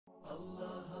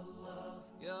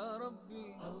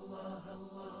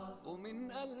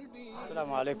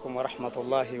السلام عليكم ورحمة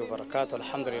الله وبركاته.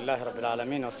 الحمد لله رب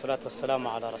العالمين والصلاة والسلام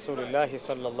على رسول الله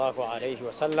صلى الله عليه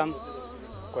وسلم.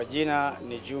 Kwa jina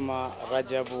ni Juma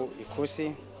Rajabu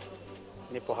Ikusi.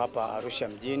 Nipo hapa Arusha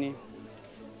mjini,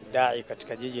 dai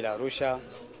katika jiji la Arusha,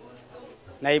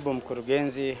 naibu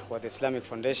mkurugenzi wa The Islamic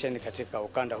Foundation katika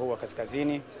ukanda huu wa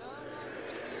kaskazini,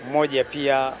 mmoja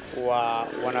pia wa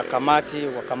wanakamati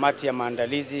wa kamati ya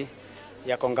maandalizi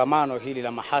ya kongamano hili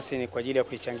la Mahaasin kwa ajili ya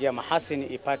kuichangia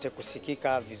Mahaasin ipate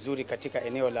kusikika vizuri katika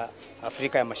eneo la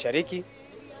Afrika ya Mashariki.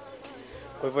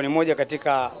 Kwa hivyo ni mmoja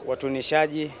katika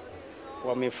watunishaji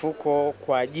wa mifuko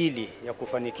kwa ajili ya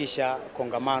kufanikisha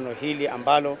kongamano hili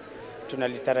ambalo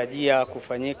tunalitarajia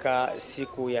kufanyika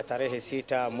siku ya tarehe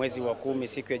 6 mwezi wa 10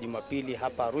 siku ya Jumapili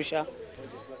hapa Arusha.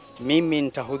 Mimi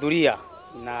nitahudhuria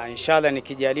na inshallah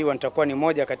nikijaliwa nitakuwa ni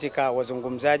moja katika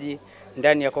wazungumzaji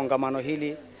ndani ya kongamano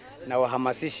hili, na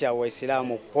wahamasisha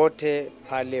Waislamu pote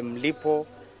pale mlipo,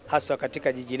 hasa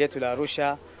katika jiji letu la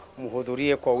Arusha,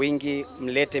 mhudhurie kwa wingi,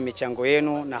 mlete michango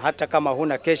yenu, na hata kama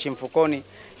huna keshi mfukoni,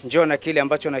 njoo na kile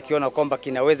ambacho nakiona kwamba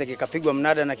kinaweza kikapigwa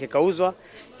mnada na kikauzwa,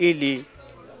 ili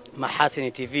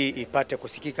Mahaasin TV ipate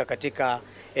kusikika katika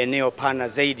eneo pana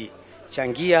zaidi.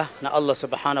 Changia na Allah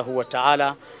subhanahu wa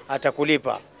ta'ala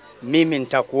atakulipa. Mimi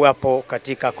nitakuwapo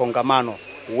katika kongamano.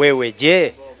 Wewe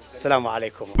je? Assalamu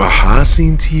alaikum.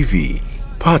 Mahaasin TV,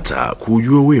 pata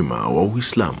kujua wema wa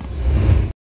Uislamu.